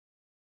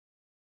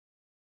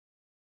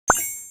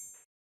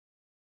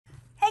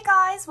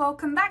guys,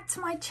 welcome back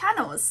to my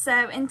channel.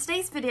 So in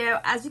today's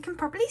video, as you can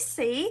probably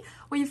see,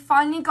 we've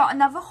finally got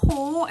another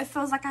haul. It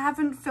feels like I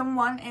haven't filmed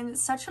one in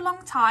such a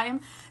long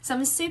time, so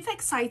I'm super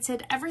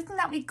excited. Everything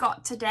that we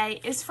got today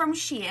is from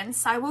Shein,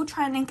 so I will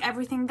try and link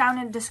everything down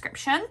in the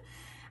description.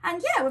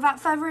 And yeah, without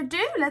further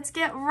ado, let's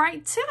get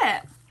right to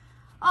it.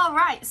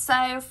 Alright,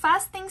 so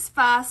first things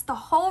first, the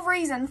whole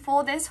reason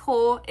for this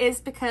haul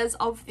is because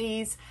of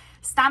these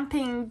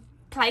stamping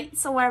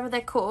plates or whatever they're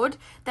called.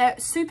 They're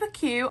super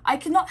cute. I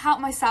could not help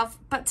myself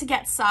but to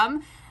get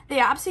some. They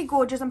are absolutely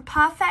gorgeous and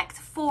perfect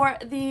for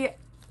the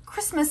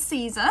Christmas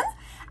season,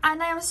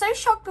 and I am so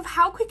shocked with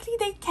how quickly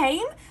they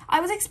came. I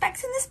was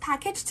expecting this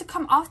package to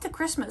come after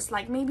Christmas,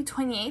 like maybe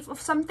 28th or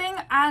something,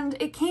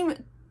 and it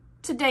came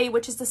today,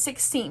 which is the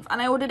 16th, and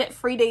I ordered it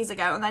 3 days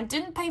ago, and I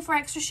didn't pay for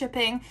extra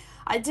shipping.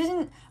 I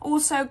didn't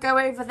also go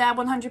over their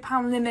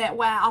 £100 limit,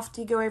 where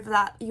after you go over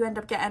that you end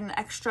up getting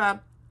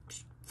extra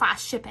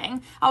fast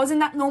shipping. I was in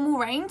that normal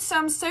range, so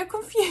I'm so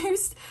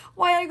confused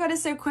why I got it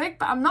so quick,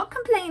 but I'm not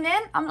complaining.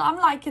 I'm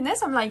liking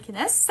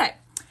this. So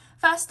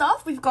first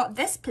off, we've got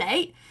this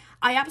plate.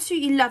 I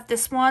absolutely love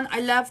this one. I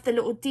love the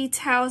little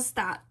details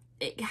that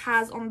it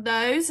has on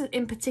those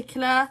in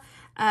particular.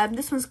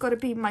 This one's got to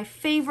be my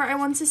favorite, I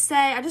want to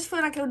say. I just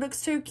feel like it would look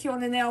so cute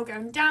on the nail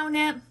going down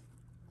it.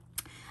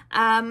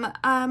 And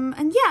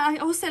yeah, I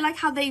also like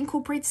how they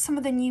incorporated some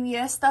of the New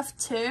Year stuff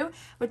too,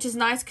 which is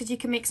nice because you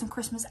can make some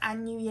Christmas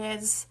and New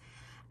Year's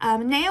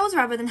nails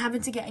rather than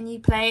having to get a new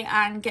plate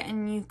and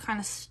getting new kind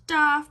of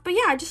stuff. But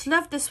yeah, I just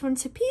love this one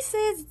to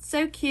pieces. It's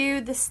so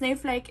cute. The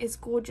snowflake is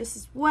gorgeous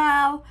as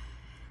well.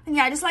 And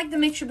yeah, I just like the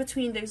mixture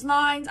between those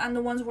lines and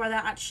the ones where they're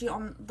actually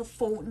on the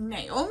full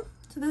nail.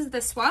 So there's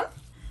this one.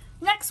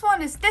 Next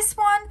one is this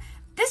one.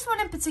 This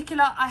one in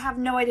particular, I have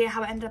no idea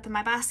how it ended up in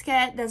my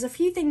basket. There's a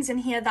few things in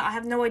here that I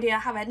have no idea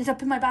how it ended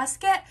up in my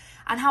basket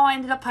and how I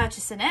ended up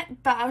purchasing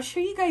it, but I'll show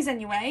you guys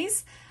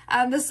anyways.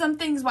 There's some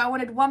things where I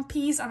wanted one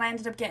piece and I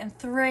ended up getting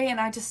three, and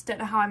I just don't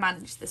know how I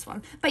managed this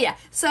one. But yeah,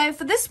 so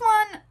for this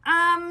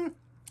one,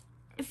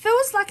 it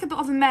feels like a bit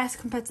of a mess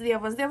compared to the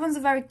other ones. The other ones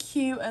are very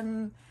cute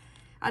and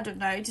I don't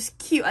know, just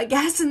cute, I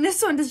guess. And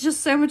this one, there's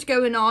just so much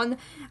going on.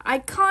 I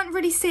can't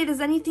really say there's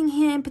anything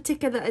here in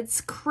particular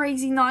that's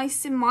crazy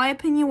nice, in my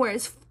opinion, where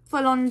it's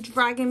full on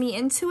dragging me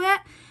into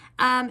it.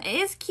 It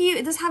is cute.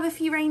 It does have a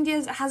few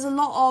reindeers. It has a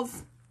lot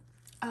of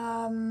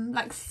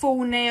like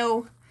full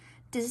nail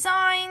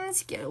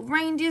designs. You get little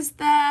reindeers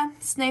there,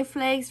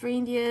 snowflakes,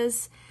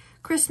 reindeers,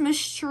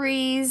 Christmas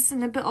trees,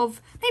 and a bit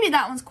of, maybe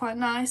that one's quite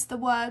nice, the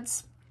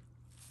words.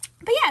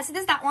 But yeah, so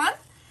there's that one.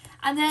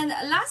 And then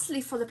lastly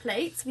for the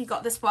plates, we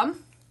got this one.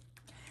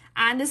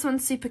 And this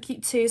one's super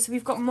cute too. So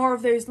we've got more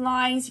of those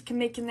lines. You can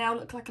make it now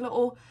look like a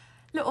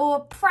little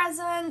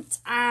present.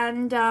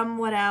 And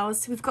what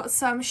else? We've got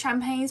some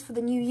champagnes for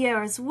the new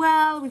year as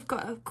well. We've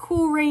got a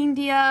cool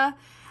reindeer.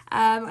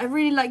 I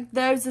really like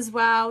those as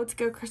well to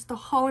go across the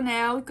whole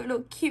nail. We've got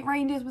little cute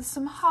reindeers with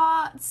some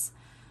hearts.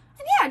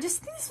 And yeah, I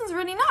just think this one's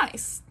really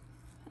nice.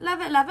 Love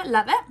it, love it,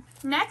 love it.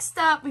 Next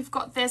up, we've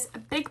got this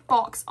big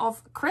box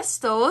of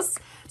crystals.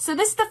 So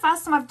this is the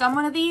first time I've done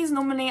one of these.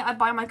 Normally I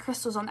buy my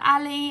crystals on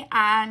Ali,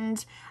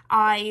 and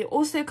I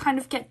also kind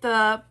of get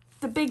the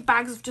big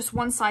bags of just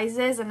one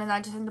sizes, and then I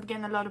just end up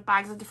getting a lot of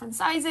bags of different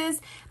sizes.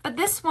 But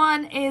this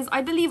one is,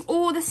 I believe,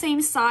 all the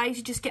same size.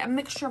 You just get a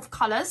mixture of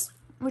colours,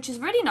 which is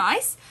really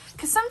nice,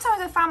 because sometimes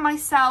I found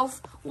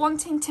myself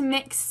wanting to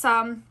mix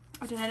some,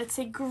 I don't know, let's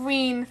say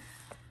green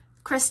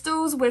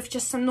crystals with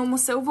just some normal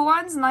silver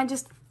ones, and I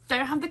just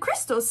don't have the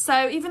crystals.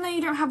 So even though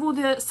you don't have all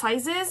the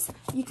sizes,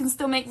 you can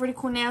still make really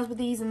cool nails with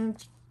these, and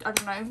I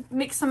don't know,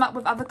 mix them up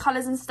with other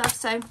colors and stuff.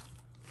 So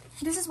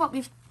this is what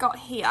we've got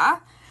here.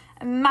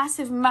 A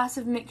massive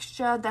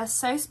mixture. They're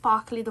so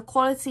sparkly. The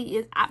quality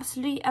is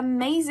absolutely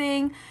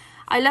amazing.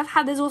 I love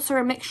how there's also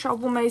a mixture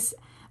of almost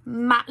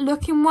matte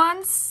looking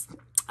ones.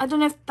 I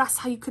don't know if that's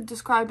how you could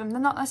describe them. They're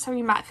not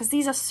necessarily matte, because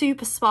these are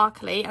super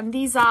sparkly, and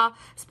these are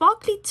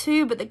sparkly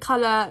too, but the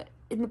color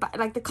in the back,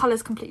 like the color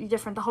is completely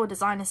different. The whole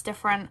design is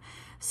different.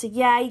 So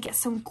yeah, you get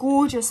some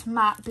gorgeous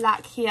matte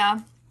black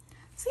here.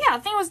 So yeah, I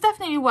think it was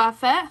definitely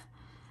worth it.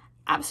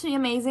 Absolutely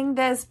amazing.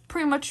 There's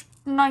pretty much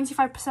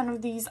 95%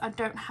 of these I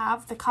don't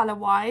have the color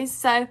wise.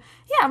 So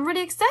yeah, I'm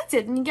really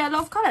excited, and you get a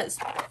lot of colors.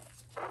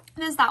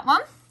 There's that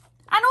one.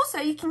 And also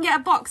you can get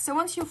a box. So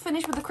once you're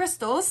finished with the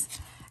crystals,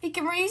 you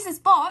can reuse this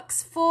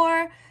box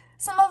for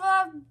some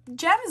other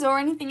gems or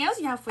anything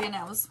else you have for your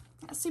nails.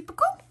 That's super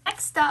cool.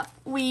 Next up,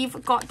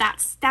 we've got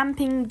that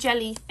stamping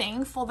jelly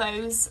thing for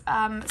those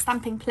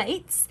stamping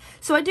plates.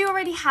 So I do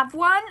already have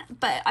one,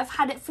 but I've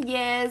had it for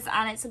years,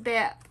 and it's a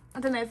bit, I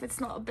don't know if it's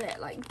not a bit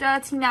like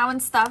dirty now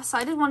and stuff. So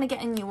I did want to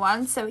get a new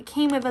one. So it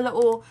came with a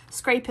little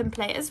scraping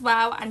plate as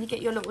well, and you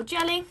get your little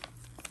jelly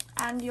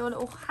and your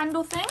little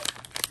handle thing.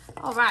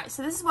 All right,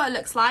 so this is what it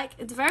looks like.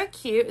 It's very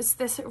cute. It's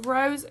this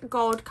rose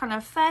gold kind of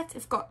effect.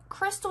 It's got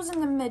crystals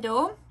in the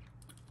middle.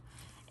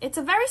 It's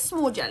a very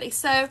small jelly,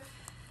 so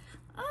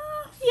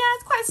yeah,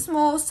 it's quite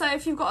small. So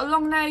if you've got a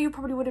long nail, you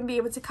probably wouldn't be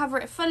able to cover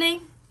it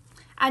fully,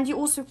 and you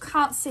also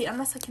can't see,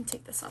 unless I can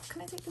take this off.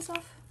 Can I take this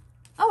off?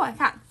 Oh, I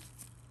can.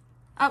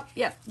 Oh,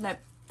 yeah, no,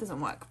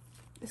 doesn't work.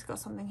 It's got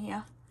something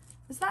here.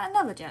 Is that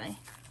another jelly?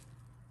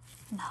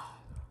 No.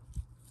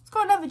 It's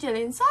got another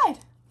jelly inside.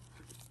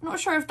 I'm not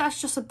sure if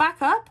that's just a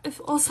backup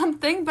or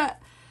something,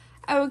 but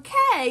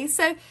okay.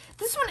 So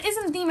this one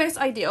isn't the most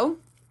ideal.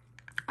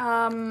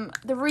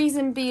 The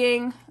reason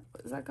being,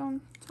 is that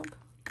going top?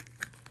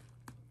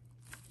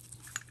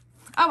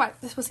 Oh, right,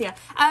 this was here.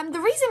 The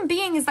reason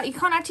being is that you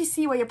can't actually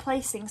see where you're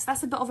placing, so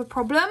that's a bit of a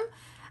problem.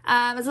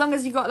 As long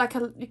as you got like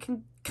you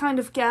can kind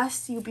of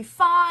guess, you'll be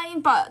fine.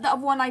 But the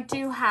other one I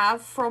do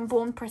have from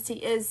Born Pretty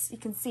is, you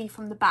can see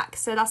from the back,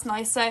 so that's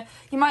nice. So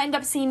you might end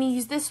up seeing me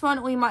use this one,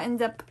 or you might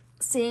end up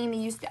seeing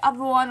me use the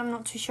other one. I'm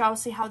not too sure. I'll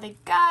see how they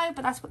go,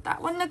 but that's what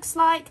that one looks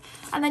like.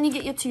 And then you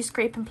get your 2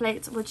 scraping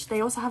plates, which they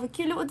also have a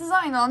cute little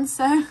design on,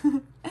 so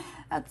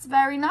that's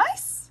very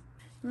nice.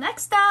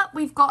 Next up,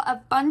 we've got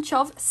a bunch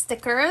of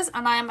stickers,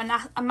 and I am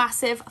a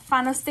massive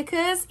fan of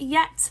stickers,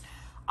 yet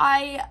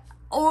I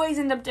always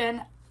end up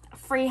doing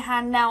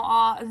freehand nail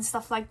art and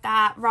stuff like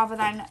that rather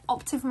than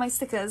opting for my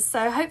stickers.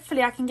 So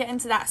hopefully I can get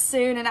into that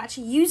soon and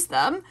actually use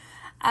them.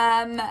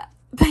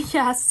 But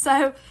yeah,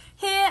 so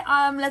here,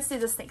 let's do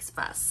the snakes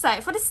first. So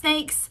for the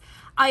snakes,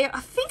 I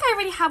think I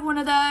already have one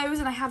of those,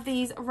 and I have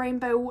these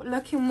rainbow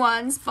looking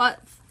ones, but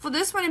for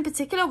this one in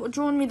particular, what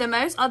drawn me the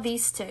most are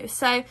these two.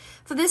 So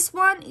for this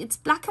one, it's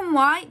black and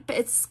white, but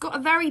it's got a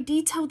very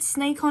detailed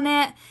snake on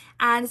it,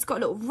 and it's got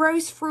a little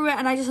rose through it,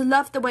 and I just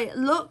loved the way it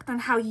looked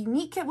and how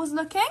unique it was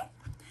looking.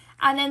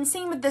 And then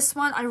same with this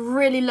one, I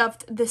really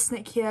loved this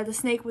snake here, the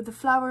snake with the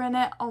flower in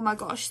it. Oh my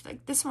gosh,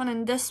 like this one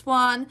and this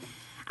one.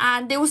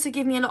 And they also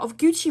give me a lot of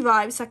Gucci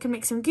vibes, so I can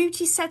make some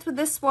Gucci set with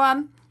this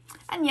one.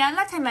 And yeah,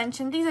 like I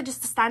mentioned, these are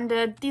just the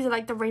standard. These are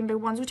like the rainbow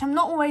ones, which I'm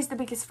not always the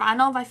biggest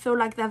fan of. I feel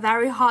like they're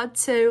very hard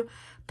to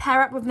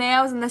pair up with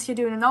nails unless you're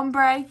doing an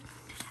ombre.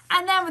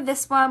 And then with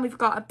this one, we've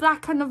got a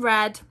black and a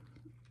red.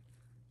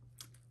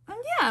 And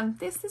yeah,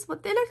 this is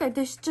what they look like.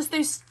 There's just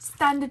those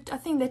standard, I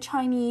think they're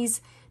Chinese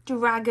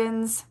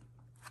dragons.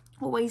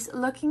 Always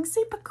looking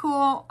super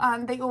cool,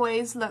 and they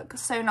always look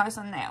so nice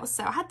on nails,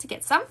 so I had to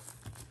get some.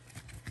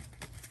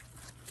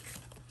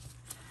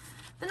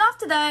 Then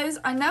after those,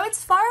 I know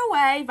it's far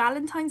away,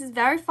 Valentine's is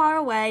very far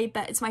away,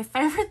 but it's my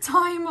favourite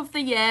time of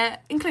the year,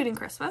 including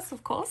Christmas,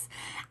 of course.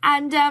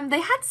 And they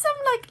had some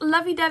like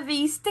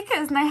lovey-dovey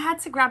stickers, and I had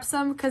to grab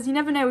some because you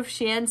never know with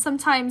Shein.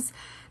 Sometimes,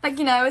 like,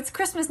 you know, it's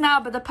Christmas now,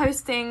 but they're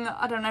posting,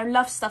 I don't know,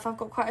 love stuff. I've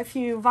got quite a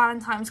few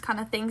Valentine's kind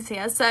of things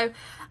here, so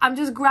I'm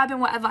just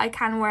grabbing whatever I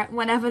can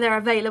whenever they're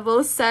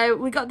available. So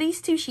we got these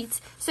 2 sheets.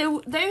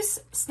 So those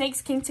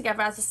snakes came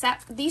together as a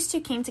set. These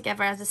 2 came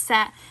together as a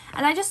set,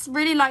 and I just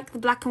really like the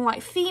black and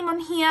white theme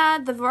on here,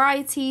 the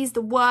varieties,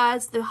 the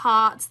words, the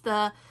hearts,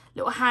 the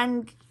little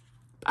hand,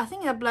 I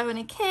think they're blowing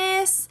a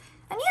kiss.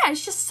 And yeah,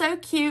 it's just so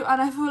cute,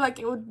 and I feel like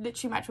it would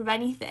literally match with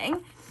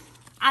anything.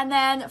 And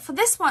then for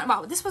this one,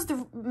 well, this was the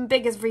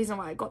biggest reason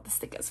why I got the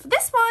stickers. For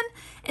this one,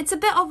 it's a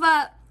bit of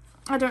a,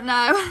 I don't know,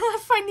 I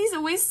find these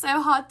always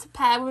so hard to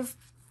pair with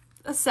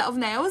a set of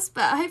nails,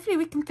 but hopefully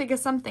we can figure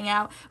something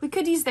out. We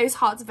could use those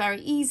hearts very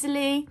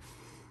easily.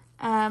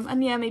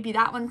 And yeah, maybe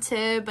that one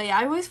too. But yeah,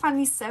 I always find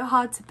these so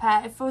hard to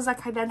pair. It feels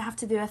like I then have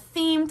to do a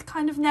themed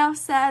kind of nail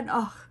set.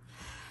 Oh,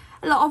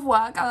 a lot of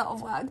work,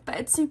 but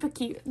it's super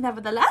cute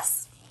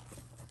nevertheless.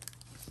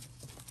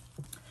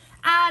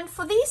 And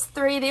for these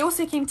 3, they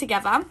also came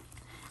together.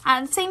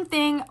 And same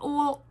thing,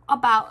 all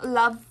about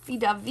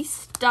lovey-dovey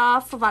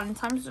stuff for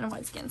Valentine's. I don't know why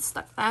it's getting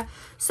stuck there.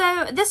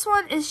 So this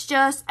one is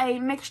just a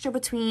mixture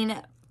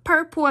between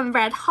purple and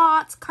red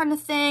hearts kind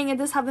of thing. It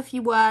does have a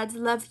few words,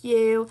 love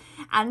you,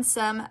 and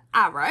some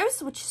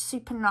arrows, which is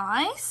super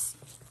nice.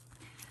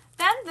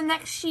 Then the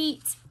next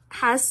sheet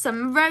has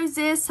some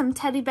roses, some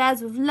teddy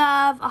bears with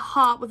love, a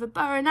heart with a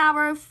bow and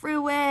arrow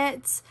through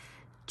it.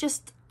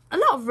 Just a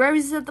lot of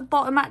roses at the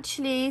bottom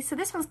actually, so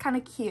this one's kind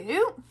of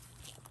cute.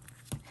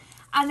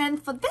 And then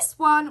for this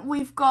one,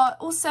 we've got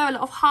also a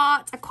lot of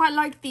hearts. I quite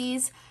like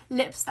these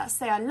lips that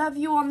say I love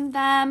you on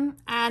them.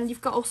 And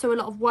you've got also a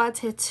lot of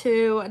words here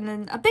too. And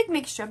then a big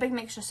mixture.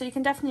 So you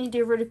can definitely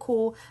do a really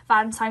cool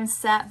Valentine's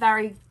set.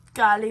 Very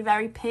girly,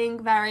 very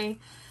pink, very,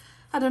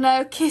 I don't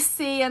know,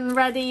 kissy and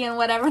ready and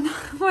whatever,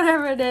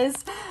 whatever it is.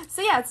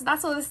 So yeah, so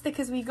that's all the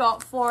stickers we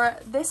got for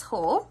this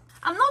haul.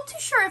 I'm not too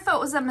sure if it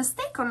was a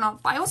mistake or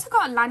not, but I also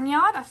got a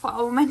lanyard I thought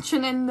I would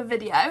mention in the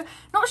video.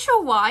 Not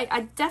sure why.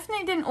 I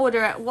definitely didn't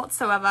order it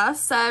whatsoever,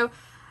 so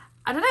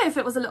I don't know if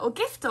it was a little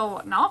gift or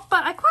whatnot,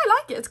 but I quite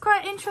like it. It's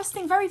quite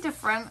interesting, very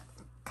different,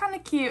 kind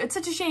of cute. It's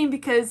such a shame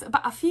because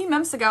about a few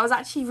months ago I was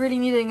actually really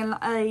needing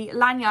a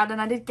lanyard,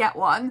 and I did get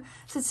one.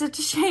 So it's such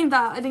a shame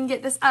that I didn't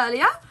get this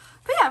earlier.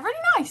 But yeah, really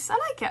nice. I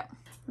like it.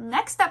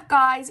 Next up,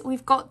 guys,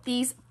 we've got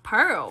these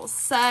pearls.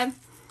 So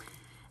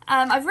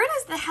I've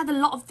realised they had a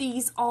lot of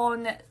these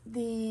on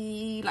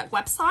the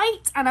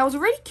website, and I was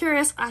really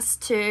curious as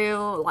to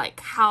like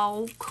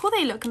how cool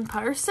they look in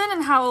person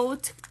and how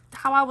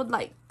I would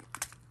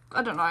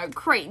I don't know,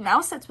 create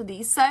nail sets with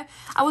these. So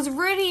I was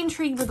really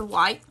intrigued with the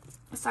white.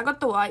 So I got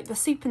the white. They're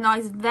super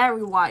nice,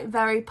 very white,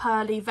 very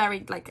pearly,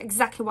 very like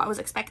exactly what I was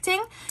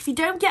expecting. You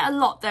don't get a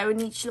lot though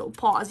in each little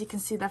pot. As you can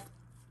see, they're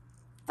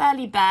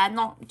fairly bare,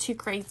 not too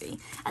crazy.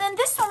 And then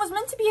this one was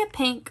meant to be a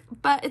pink,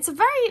 but it's a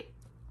very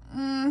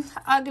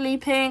ugly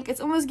pink.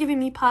 It's almost giving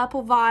me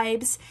purple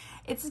vibes.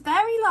 It's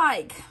very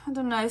like, I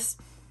don't know,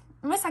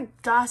 almost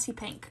like dirty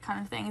pink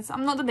kind of thing.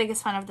 I'm not the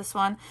biggest fan of this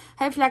one.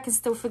 Hopefully I can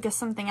still figure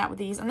something out with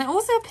these. And they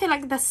also appear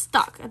like they're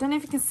stuck. I don't know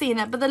if you can see in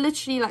it, but they're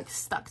literally like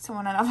stuck to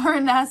one another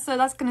in there. So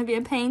that's going to be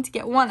a pain to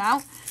get one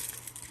out.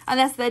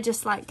 Unless they're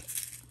just like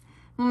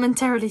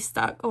momentarily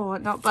stuck or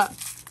whatnot. But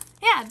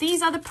yeah,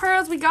 these are the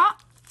pearls we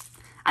got.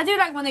 I do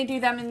like when they do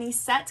them in these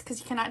sets because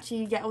you can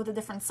actually get all the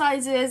different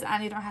sizes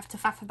and you don't have to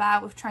faff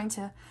about with trying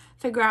to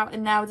figure out a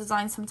nail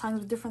design sometimes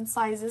with different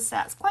sizes. So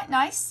that's quite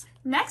nice.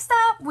 Next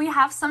up, we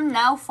have some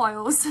nail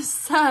foils.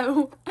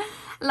 So,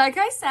 like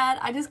I said,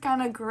 I just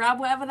kind of grab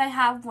whatever they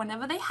have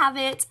whenever they have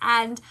it.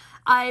 And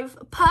I've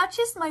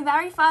purchased my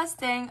very first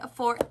thing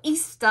for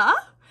Easter.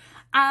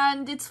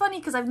 And it's funny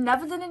because I've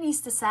never done an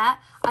Easter set.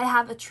 I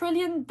have a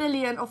trillion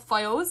billion of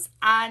foils.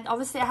 And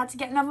obviously I had to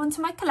get another one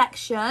to my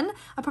collection.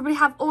 I probably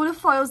have all the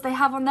foils they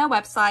have on their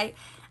website.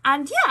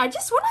 And yeah,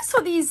 when I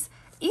saw these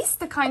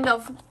Easter kind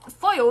of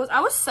foils,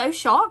 I was so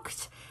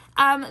shocked.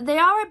 They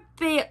are a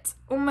bit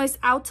almost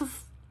out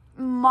of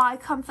my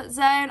comfort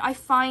zone. I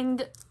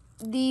find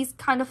these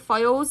kind of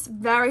foils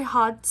very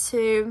hard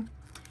to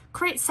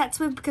create sets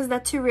with because they're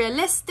too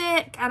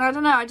realistic, and I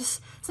don't know, I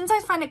just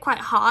sometimes find it quite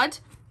hard.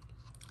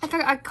 Like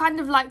I kind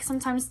of like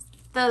sometimes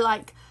the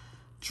like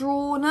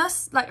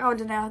drawnness, like I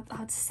don't know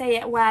how to say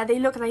it, where they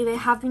look like they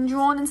have been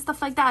drawn and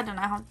stuff like that. I don't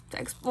know how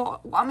to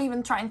what I'm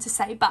even trying to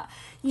say, but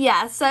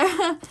yeah,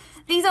 so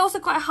these are also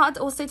quite hard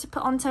also to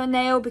put onto a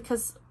nail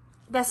because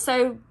they're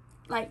so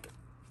like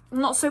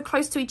not so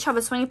close to each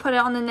other. So when you put it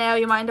on the nail,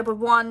 you might end up with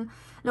one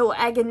little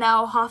egg in there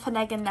or half an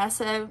egg in there.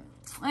 So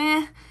it's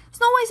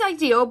not always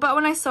ideal, but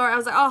when I saw it, I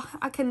was like, oh,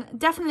 I can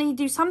definitely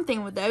do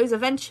something with those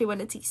eventually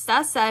when it's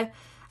Easter. So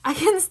I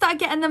can start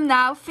getting them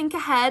now, think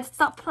ahead,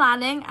 start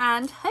planning,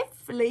 and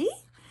hopefully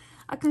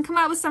I can come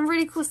out with some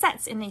really cool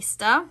sets in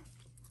Easter.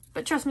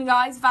 But trust me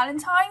guys,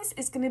 Valentine's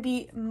is going to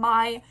be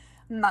my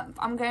month.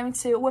 I'm going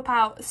to whip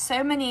out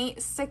so many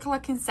sick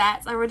looking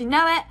sets. I already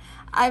know it.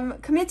 I'm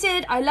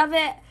committed. I love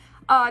it.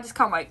 Oh, I just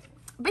can't wait.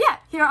 But yeah,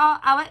 here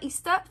are our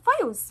Easter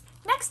foils.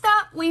 Next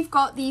up, we've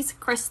got these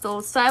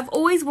crystals. So I've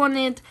always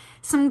wanted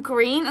some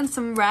green and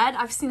some red.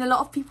 I've seen a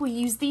lot of people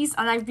use these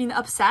and I've been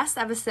obsessed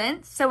ever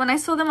since. So when I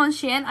saw them on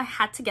Shein, I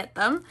had to get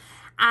them.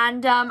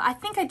 And I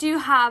think I do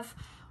have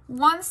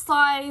one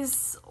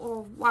size,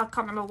 or well, I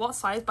can't remember what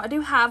size, but I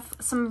do have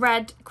some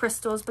red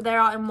crystals, but they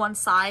are in one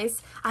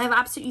size. I have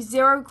absolutely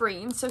zero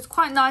green, so it's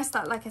quite nice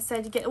that, like I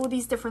said, you get all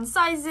these different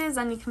sizes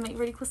and you can make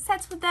really cool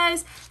sets with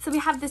those. So we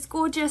have this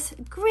gorgeous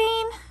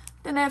green.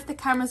 Don't know if the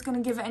camera's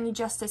going to give it any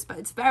justice, but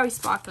it's very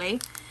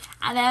sparkly.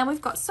 And then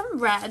we've got some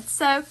red.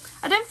 So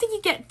I don't think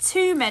you get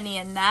too many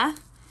in there,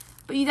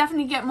 but you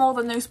definitely get more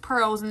than those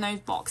pearls in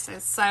those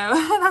boxes. So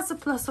that's a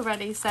plus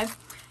already. So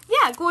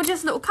yeah,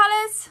 gorgeous little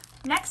colours.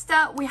 Next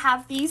up, we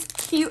have these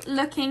cute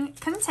looking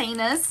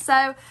containers.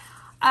 So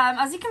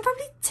as you can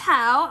probably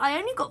tell, I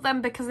only got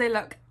them because they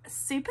look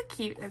super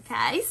cute,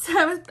 okay?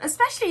 So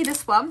especially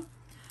this one.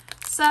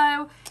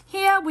 So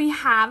here we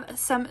have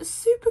some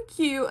super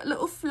cute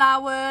little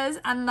flowers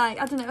and like,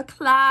 I don't know, a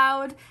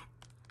cloud,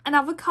 an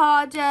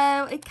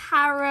avocado, a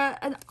carrot,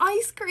 an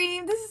ice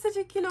cream. This is such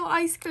a cute little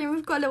ice cream.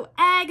 We've got a little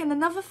egg and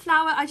another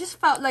flower. I just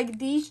felt like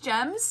these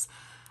gems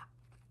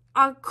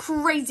are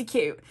crazy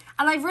cute,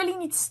 and I really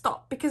need to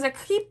stop because I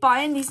keep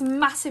buying these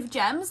massive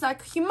gems,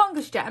 like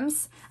humongous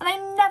gems, and I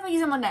never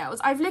use them on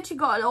nails. I've literally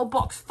got a little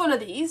box full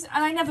of these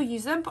and I never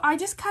use them, but I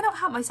just cannot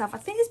help myself. I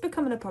think it's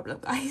becoming a problem,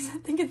 guys. I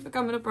think it's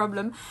becoming a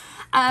problem.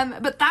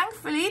 But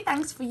thankfully,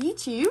 thanks for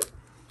YouTube,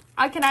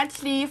 I can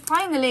actually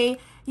finally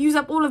use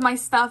up all of my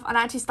stuff and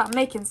actually start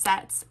making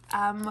sets.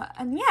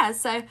 And yeah,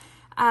 so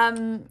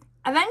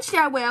eventually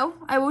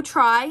I will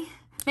try.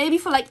 Maybe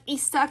for like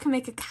Easter I can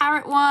make a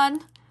carrot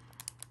one.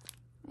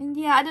 And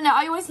yeah, I don't know,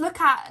 I always look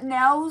at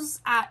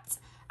nails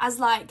as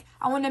like,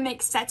 I want to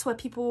make sets where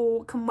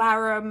people can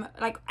wear them,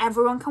 like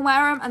everyone can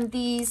wear them, and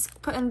these,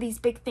 putting these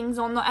big things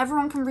on, not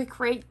everyone can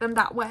recreate them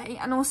that way,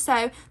 and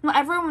also not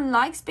everyone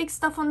likes big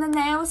stuff on the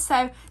nails,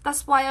 so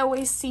that's why I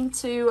always seem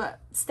to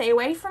stay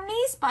away from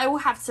these. But I will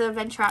have to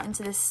venture out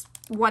into this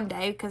one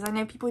day because I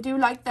know people do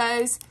like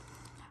those,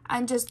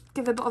 and just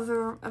give a bit of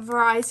a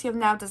variety of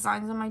nail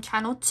designs on my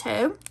channel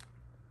too.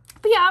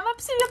 But yeah, I'm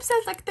absolutely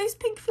obsessed. Like those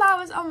pink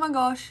flowers, oh my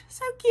gosh,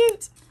 so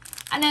cute.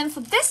 And then for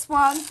this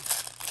one,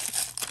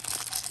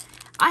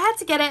 I had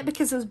to get it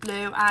because it was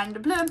blue, and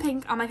blue and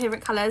pink are my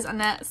favourite colours, and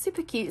they're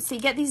super cute. So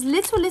you get these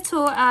little,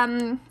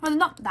 well,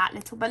 not that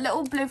little, but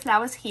little blue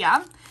flowers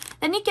here.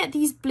 Then you get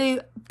these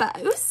blue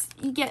bows.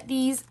 You get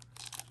these,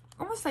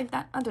 almost like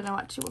that. I don't know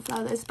actually what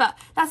flower that is, but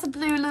that's a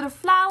blue little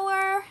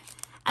flower.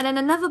 And then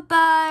another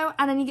bow,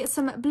 and then you get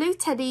some blue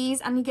teddies,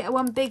 and you get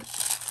one big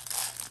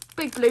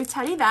blue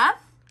teddy there.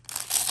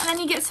 And then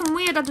you get some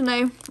weird, I don't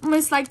know,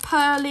 almost like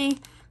pearly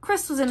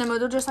crystals in the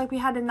middle, just like we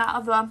had in that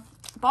other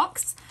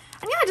box.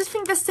 And yeah, I just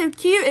think they're so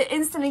cute. It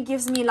instantly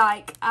gives me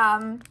like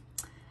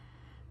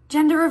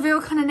gender reveal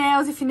kind of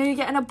nails. If you know you're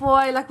getting a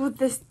boy, like with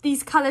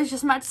these colours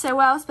just match so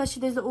well,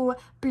 especially those little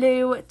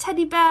blue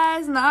teddy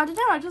bears. And I don't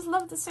know, I just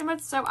love this so much,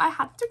 so I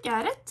had to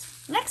get it.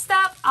 Next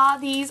up are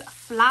these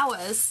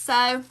flowers.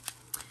 So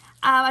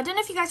I don't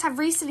know if you guys have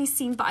recently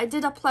seen, but I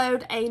did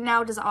upload a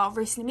nail design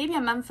recently, maybe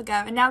a month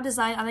ago, a nail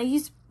design, and I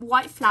used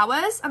white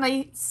flowers, and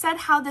I said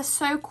how they're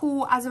so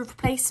cool as a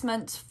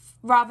replacement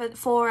rather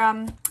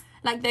for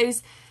like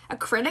those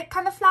acrylic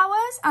kind of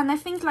flowers. And I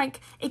think like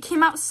it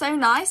came out so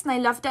nice and I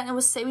loved it, and it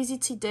was so easy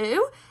to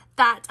do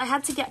that I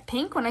had to get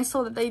pink when I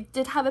saw that they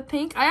did have a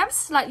pink. I am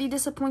slightly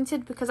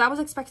disappointed because I was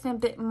expecting a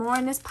bit more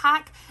in this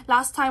pack.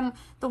 Last time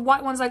the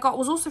white ones I got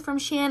was also from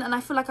Shein, and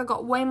I feel like I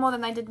got way more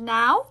than I did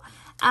now.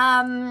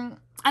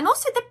 And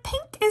also the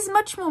pink is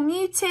much more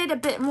muted, a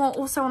bit more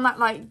also on that,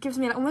 like, gives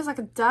me like, almost like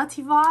a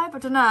dirty vibe. I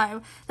don't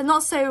know, they're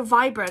not so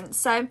vibrant,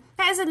 so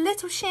that is a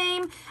little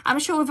shame. I'm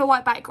sure with a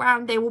white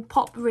background they will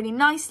pop really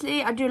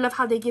nicely. I do love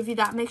how they give you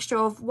that mixture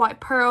of white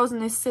pearls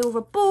and those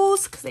silver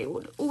balls, because they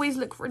would always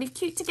look really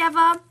cute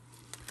together.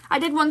 I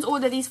did once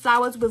order these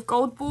flowers with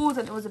gold balls,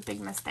 and it was a big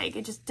mistake.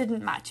 It just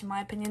didn't match in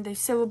my opinion. Those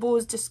silver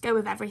balls just go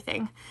with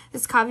everything.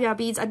 This caviar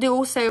beads, I do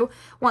also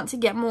want to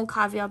get more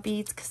caviar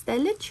beads because they're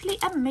literally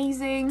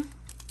amazing.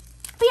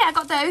 But yeah, I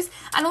got those.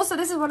 And also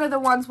this is one of the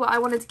ones where I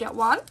wanted to get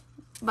one,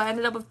 but I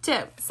ended up with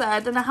two. So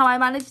I don't know how I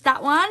managed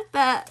that one,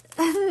 but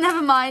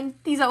never mind.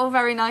 These are all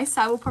very nice,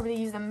 so I will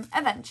probably use them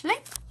eventually.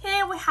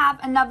 Here we have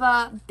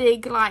another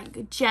big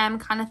like gem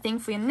kind of thing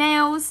for your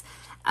nails.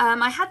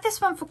 I had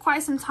this one for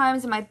quite some time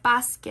in my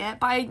basket,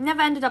 but I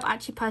never ended up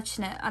actually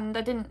purchasing it, and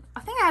I think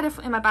I had it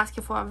in my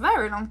basket for a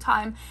very long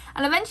time,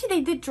 and eventually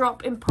they did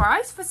drop in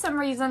price for some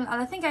reason,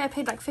 and I think I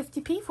paid like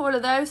 50p for all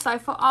of those, so I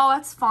thought, oh,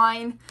 that's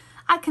fine,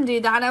 I can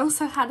do that. And I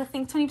also had, I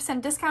think,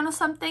 20% discount or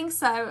something,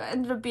 so it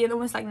ended up being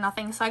almost like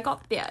nothing, so I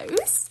got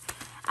those.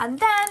 And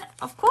then,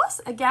 of course,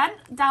 again,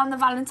 down the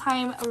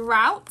Valentine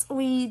route,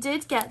 we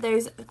did get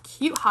those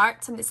cute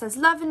hearts, and it says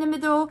love in the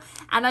middle.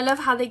 And I love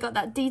how they got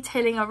that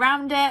detailing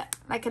around it,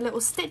 like a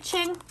little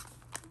stitching.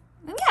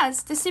 And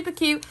yes, they're super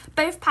cute.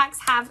 Both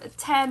packs have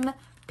 10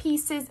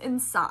 pieces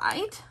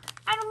inside.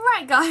 And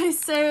right, guys,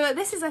 so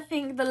this is, I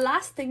think, the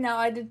last thing now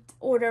I did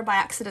order by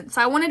accident.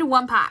 So I wanted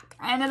one pack.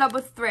 I ended up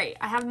with 3.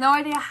 I have no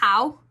idea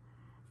how.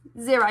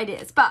 0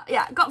 ideas, but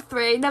yeah, got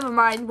 3. Never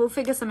mind, we'll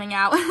figure something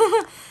out.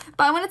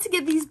 But I wanted to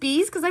get these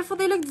bees because I thought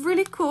they looked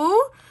really cool.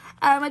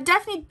 I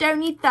definitely don't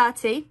need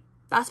 30,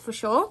 that's for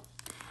sure.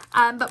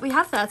 But we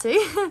have 30.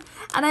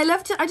 And I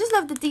just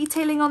love the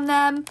detailing on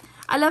them.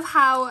 I love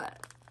how,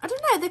 I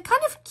don't know, they're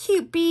kind of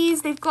cute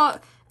bees. They've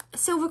got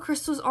silver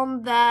crystals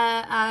on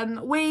their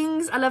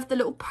wings. I love the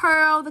little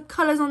pearl, the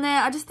colours on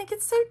there. I just think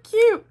it's so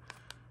cute.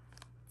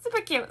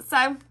 Super cute.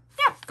 So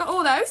yeah, got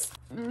all those.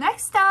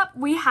 Next up,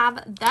 we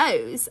have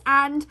those.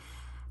 And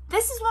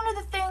this is one of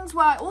the things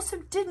where I also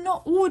did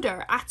not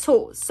order at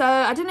all. So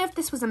I don't know if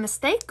this was a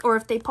mistake or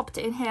if they popped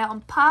it in here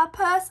on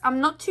purpose.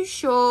 I'm not too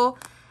sure.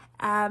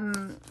 They're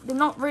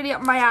not really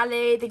up my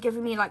alley. They're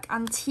giving me like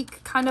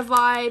antique kind of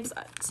vibes.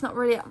 It's not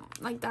really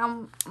like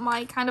down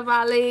my kind of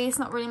alley. It's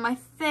not really my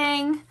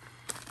thing.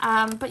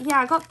 But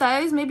yeah, I got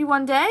those. Maybe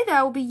one day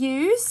they'll be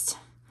used.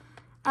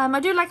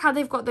 I do like how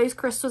they've got those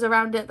crystals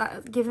around it that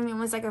are giving me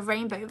almost like a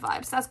rainbow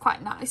vibe. So that's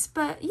quite nice.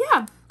 But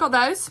yeah, got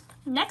those.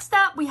 Next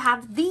up, we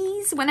have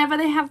these. Whenever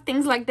they have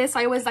things like this,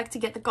 I always like to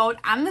get the gold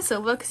and the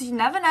silver because you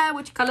never know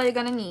which color you're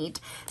going to need.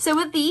 So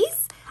with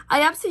these,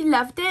 I absolutely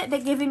loved it. They're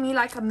giving me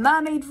like a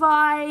mermaid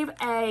vibe,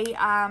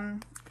 I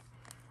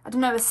don't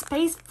know, a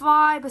space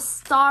vibe, a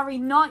starry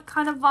night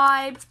kind of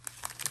vibe.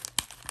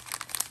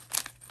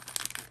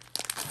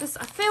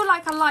 I feel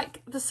like I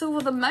like the silver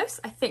the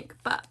most, I think,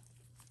 but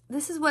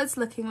this is what it's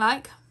looking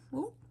like.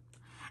 Ooh.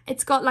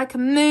 It's got like a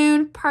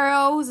moon,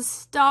 pearls, a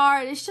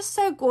star. It's just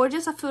so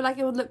gorgeous. I feel like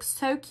it would look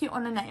so cute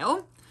on a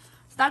nail.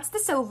 So that's the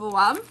silver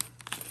one.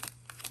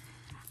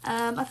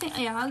 I don't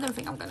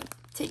think I'm going to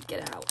take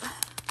it out.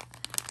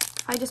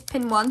 I just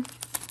pin one.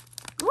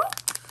 Ooh.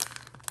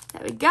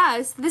 There we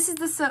go. So this is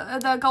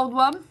the gold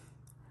one.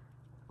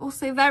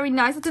 Also very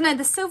nice. I don't know,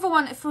 the silver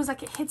one, it feels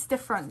like it hits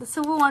different. The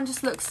silver one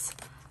just looks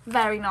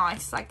very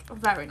nice, like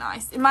very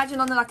nice. Imagine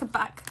on like a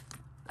black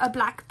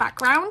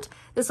background,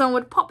 this one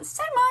would pop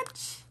so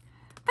much.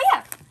 But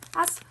yeah,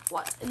 that's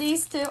what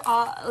these two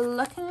are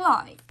looking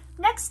like.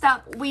 Next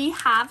up, we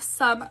have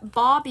some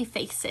Barbie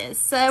faces.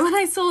 So when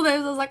I saw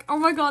those, I was like, oh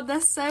my god, they're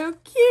so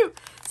cute.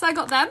 So I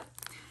got them.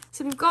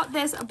 So we've got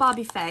this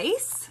Barbie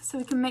face, so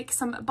we can make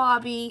some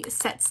Barbie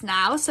sets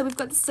now. So we've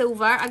got the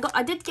silver.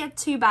 I did get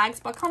 2 bags,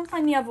 but I can't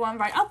find the other one.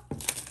 Right, oh,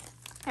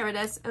 here it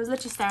is. It was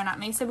literally staring at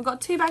me. So we've got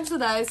 2 bags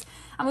of those,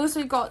 and we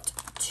also got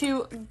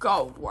 2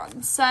 gold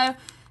ones. So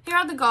here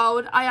are the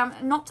gold. I am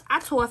not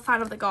at all a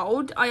fan of the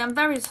gold. I am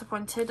very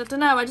disappointed. I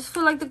don't know. I just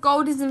feel like the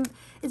gold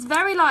it's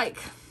very like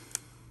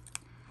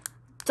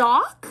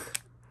dark.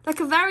 like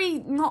a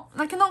not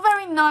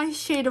very nice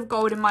shade of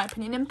gold in my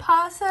opinion. In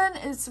person,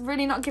 it's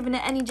really not giving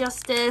it any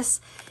justice.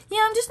 Yeah,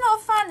 I'm just not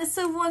a fan. The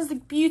silver ones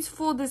look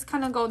beautiful. This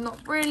kind of gold,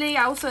 not really.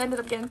 I also ended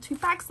up getting 2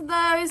 packs of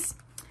those.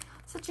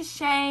 Such a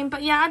shame.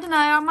 But yeah, I don't know.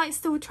 I might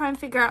still try and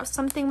figure out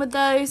something with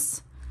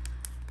those.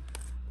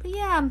 But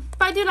yeah,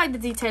 but I do like the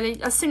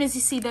detailing. As soon as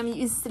you see them, you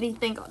instantly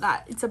think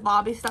that it's a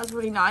Barbie, so that's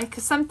really nice.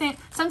 Because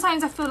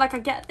sometimes I feel like I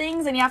get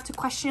things and you have to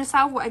question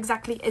yourself, what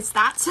exactly is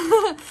that?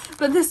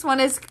 But this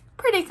one is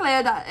pretty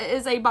clear that it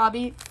is a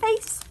Barbie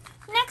face.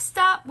 Next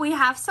up, we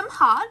have some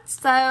hearts.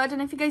 So I don't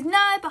know if you guys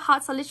know, but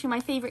hearts are literally my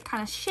favorite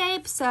kind of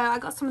shape. So I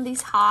got some of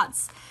these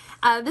hearts.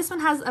 This one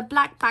has a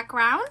black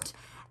background.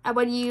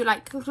 When you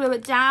like glue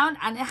it down,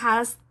 and it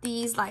has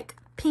these like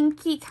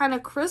pinky kind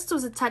of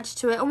crystals attached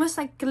to it, almost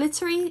like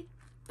glittery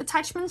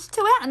attachments to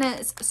it, and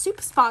it's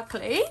super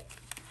sparkly.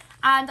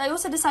 And I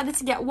also decided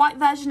to get a white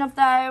version of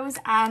those,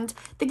 and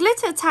the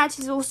glitter attached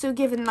is also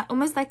given like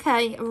almost like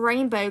a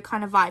rainbow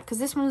kind of vibe, because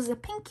this one was a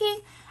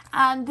pinky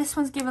and this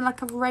one's given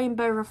like a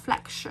rainbow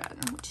reflection,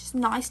 which is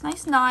nice.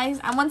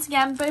 And once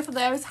again, both of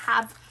those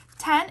have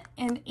 10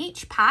 in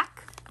each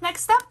pack.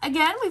 Next up,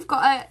 again, we've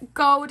got a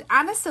gold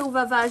and a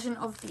silver version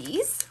of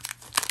these.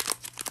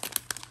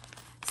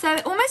 So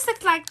it almost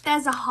looks like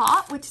there's a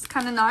heart, which is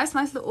kind of nice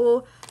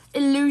little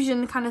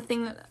illusion kind of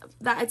thing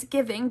that it's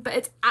giving. But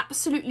it's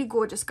absolutely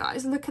gorgeous,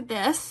 guys. Look at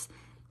this.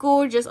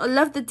 Gorgeous. I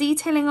love the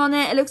detailing on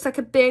it. It looks like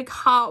a big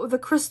heart with a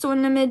crystal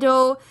in the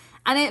middle.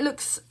 And it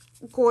looks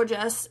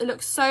gorgeous. It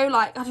looks so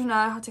like, I don't know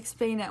how to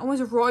explain it,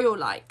 almost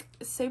royal-like.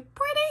 It's so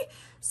pretty.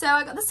 So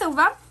I got the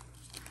silver.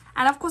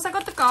 And of course I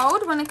got the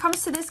gold. When it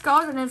comes to this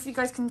gold, I don't know if you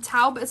guys can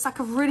tell, but it's like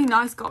a really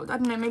nice gold. I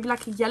don't know, maybe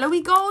like a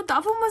yellowy gold. The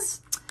other one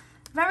was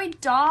very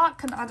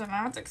dark, and I don't know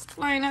how to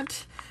explain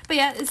it. But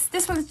yeah,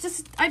 this one's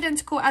just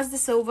identical as the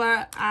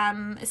silver.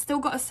 It's still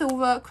got a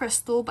silver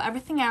crystal, but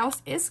everything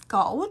else is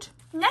gold.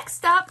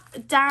 Next up,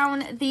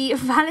 down the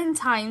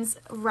Valentine's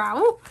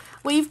route,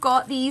 we've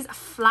got these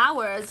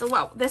flowers.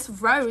 Well, this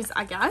rose,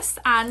 I guess.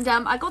 And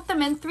I got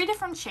them in 3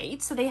 different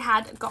shades. So they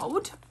had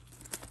gold.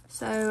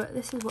 So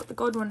this is what the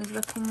gold one is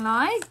looking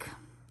like.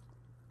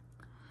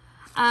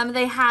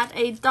 They had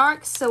a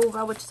dark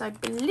silver, which I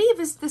believe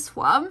is this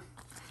one.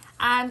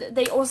 And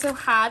they also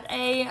had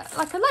a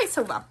light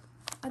silver.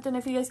 I don't know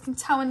if you guys can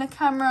tell in the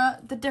camera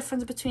the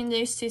difference between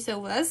those 2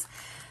 silvers.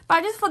 But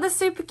I just thought they're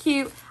super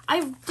cute. I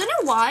don't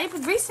know why,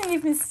 but recently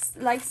I've been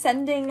like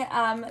sending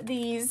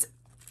these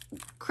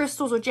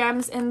crystals or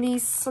gems in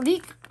these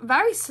sleek,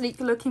 very sleek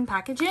looking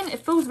packaging. It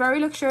feels very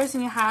luxurious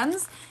in your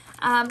hands.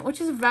 Which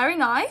is very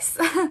nice.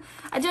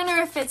 I don't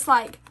know if it's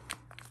like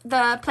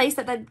the place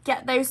that they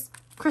get those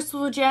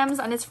crystal gems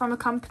and it's from a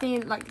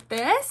company like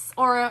this,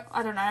 or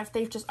I don't know if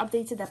they've just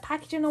updated their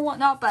packaging or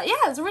whatnot, but yeah,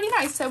 it's really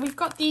nice. So we've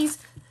got these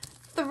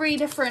 3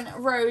 different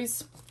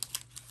rose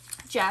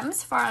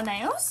gems for our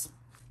nails.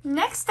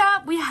 Next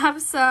up, we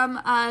have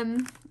some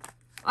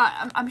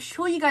I'm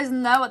sure you guys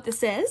know what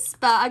this is,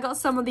 but I got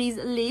some of these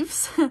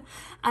leaves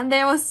and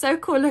they were so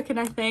cool looking,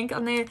 I think,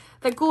 and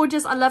they're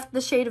gorgeous. I love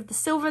the shade of the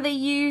silver they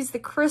use, the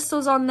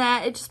crystals on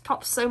there. It just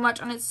pops so much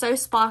and it's so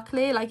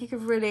sparkly. Like you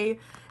could really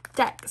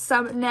deck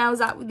some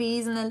nails out with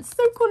these, and then it's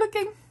so cool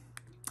looking.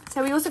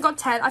 So we also got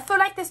 10. I feel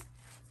like this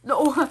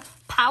little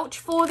pouch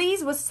for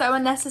these was so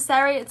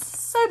unnecessary. It's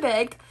so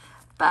big,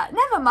 but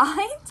never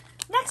mind.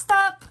 Next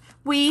up,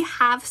 we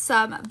have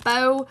some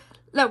bow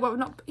and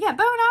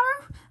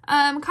arrow.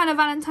 Kind of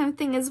Valentine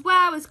thing as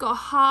well. It's got a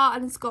heart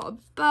and it's got a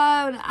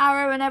bow and an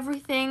arrow and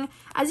everything.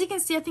 As you can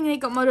see, I think they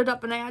got modded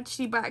up and I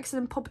actually by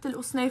accident popped a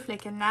little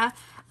snowflake in there.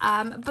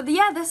 But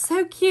yeah, they're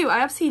so cute.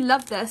 I absolutely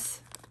love this.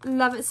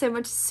 Love it so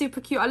much.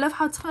 Super cute. I love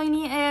how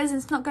tiny it is.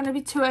 It's not going to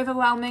be too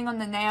overwhelming on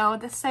the nail.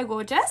 They're so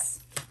gorgeous.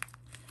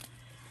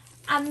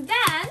 And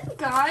then,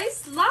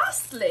 guys,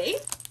 lastly,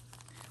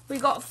 we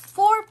got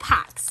 4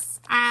 packs.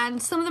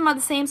 And some of them are the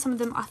same, some of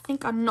them I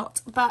think are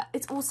not. But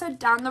it's also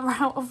down the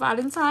route of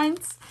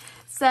Valentine's.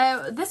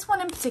 So this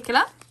one in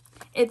particular,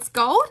 it's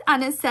gold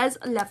and it says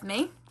love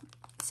me.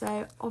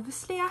 So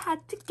obviously I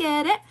had to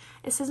get it.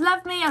 It says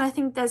love me, and I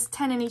think there's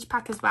 10 in each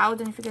pack as well. I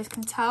don't know if you guys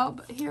can tell,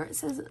 but here it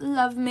says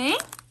love me.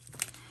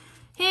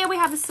 Here we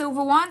have a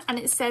silver one and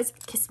it says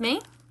kiss me.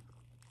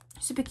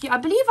 Super cute. I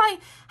believe I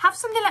have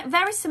something like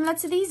very similar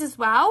to these as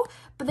well,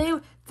 but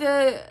the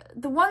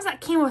ones that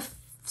came with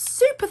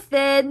super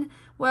thin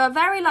were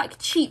very like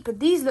cheap, but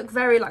these look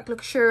very like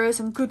luxurious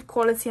and good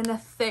quality, and they're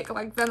thick,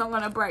 like they're not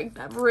gonna break.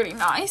 They're really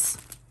nice.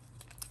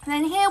 And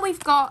then here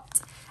we've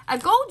got a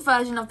gold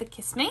version of the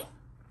kiss me.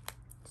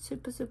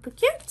 Super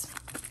cute.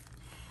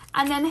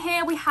 And then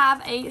here we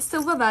have a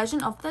silver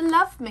version of the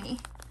love me.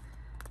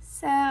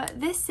 So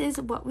this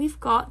is what we've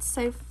got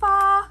so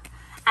far.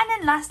 And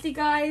then lastly,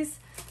 guys,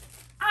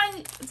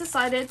 I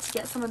decided to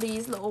get some of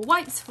these little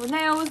wipes for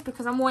nails,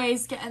 because I'm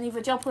always getting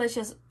either gel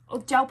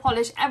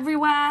polish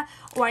everywhere,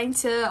 or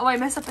I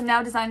mess up a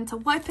nail design to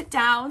wipe it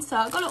down. So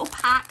I got a little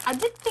pack. I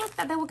did think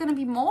that there were going to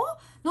be more.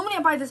 Normally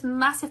I buy this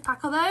massive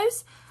pack of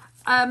those.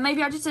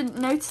 Maybe I just didn't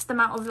notice the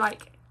amount of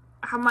like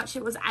how much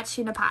it was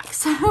actually in a pack.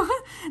 So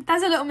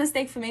that's a little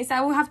mistake for me. So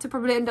I will have to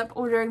probably end up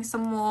ordering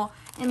some more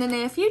in the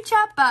near future.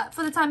 But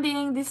for the time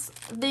being,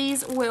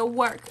 these will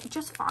work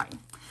just fine.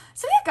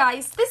 So yeah,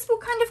 guys, this will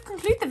kind of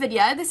conclude the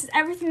video. This is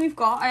everything we've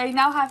got. I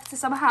now have to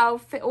somehow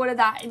fit all of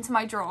that into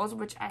my drawers,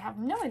 which I have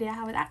no idea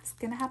how that's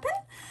going to happen.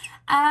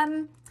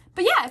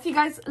 But yeah, if you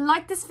guys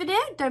like this video,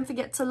 don't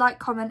forget to like,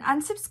 comment,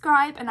 and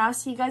subscribe. And I'll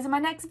see you guys in my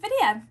next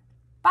video.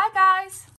 Bye, guys.